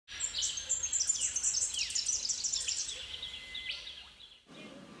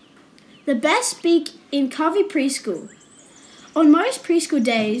The best beak in Covey Preschool. On most preschool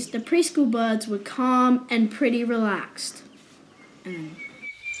days, the preschool birds were calm and pretty relaxed.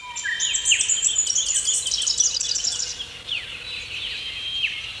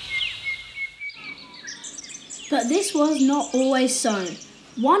 But this was not always so.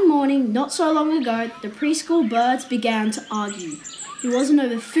 One morning, not so long ago, the preschool birds began to argue. It wasn't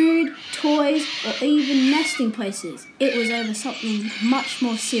over food, toys, or even nesting places. It was over something much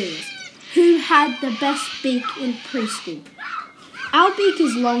more serious. Who had the best beak in preschool? Our beak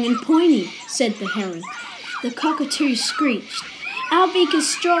is long and pointy, said the heron. The cockatoo screeched. Our beak is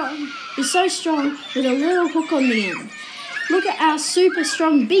so strong with a little hook on the end. Look at our super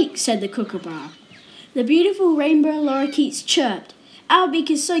strong beak, said the kookaburra. The beautiful rainbow lorikeets chirped. Our beak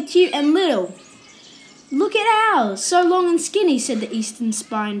is so cute and little. Look at ours, so long and skinny, said the eastern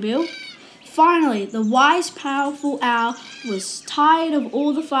spinebill. Finally, the wise, powerful owl was tired of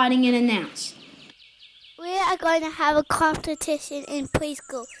all the fighting and announced, "We are going to have a competition in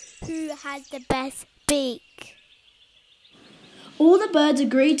preschool. Who has the best beak?" All the birds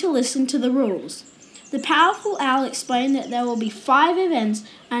agreed to listen to the rules. The powerful owl explained that there will be 5 events,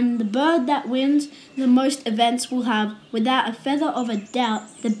 and the bird that wins the most events will have, without a feather of a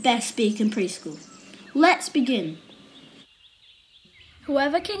doubt, the best beak in preschool. Let's begin.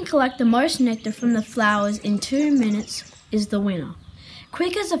 Whoever can collect the most nectar from the flowers in 2 minutes is the winner.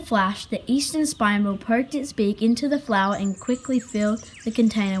 Quick as a flash, the eastern spinebill poked its beak into the flower and quickly filled the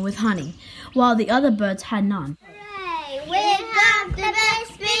container with honey, while the other birds had none. Hooray! We got the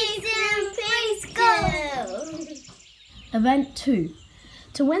best beaks in preschool! Event 2.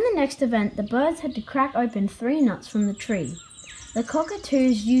 To win the next event, the birds had to crack open 3 nuts from the tree. The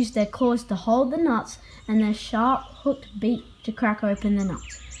cockatoos used their claws to hold the nuts and their sharp, hooked beak to crack open the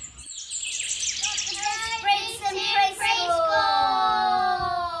nuts.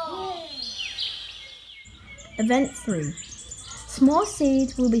 Event 3. Small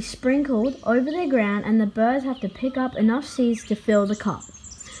seeds will be sprinkled over the ground and the birds have to pick up enough seeds to fill the cup.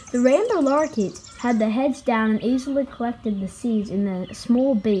 The rainbow lorikeets had their heads down and easily collected the seeds in their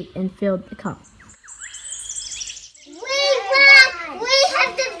small beak and filled the cup. We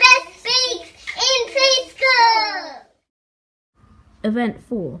have the best beaks in preschool! Event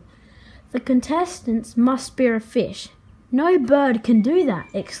 4. The contestants must spear a fish. "No bird can do that,"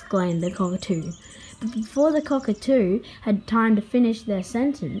 exclaimed the cockatoo. But before the cockatoo had time to finish their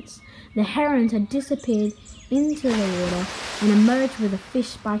sentence, the herons had disappeared into the water and emerged with a fish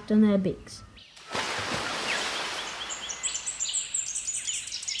spiked on their beaks.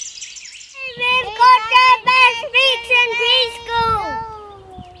 We've got the best beaks in preschool!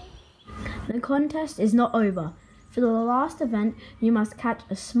 The contest is not over. For the last event, you must catch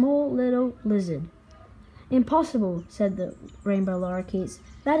a small little lizard. "Impossible," said the rainbow lorikeets.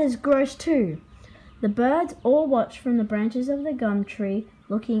 "That is gross too." The birds all watched from the branches of the gum tree,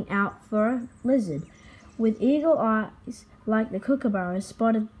 looking out for a lizard. With eagle eyes like the kookaburras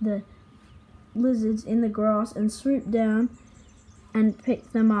spotted the lizards in the grass and swooped down and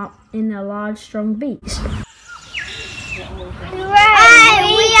picked them up in their large, strong beaks. Hooray!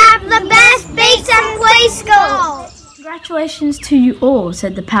 We have the best beaks in preschool! "Congratulations to you all,"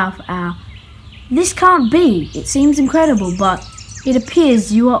 said the powerful owl. "This can't be. It seems incredible, but it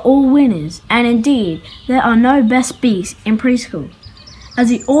appears you are all winners, and indeed, there are no best beaks in preschool, as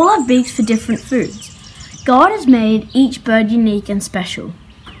we all have beaks for different foods. God has made each bird unique and special."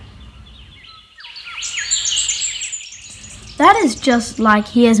 "That is just like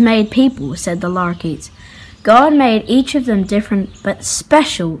He has made people," said the lorikeets. "God made each of them different but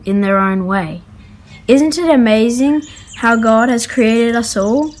special in their own way. Isn't it amazing how God has created us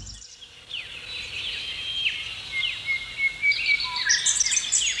all?"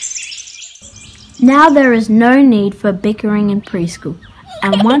 Now there is no need for bickering in preschool,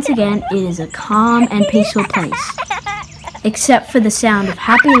 and once again it is a calm and peaceful place, except for the sound of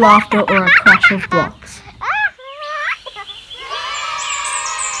happy laughter or a crash of blocks.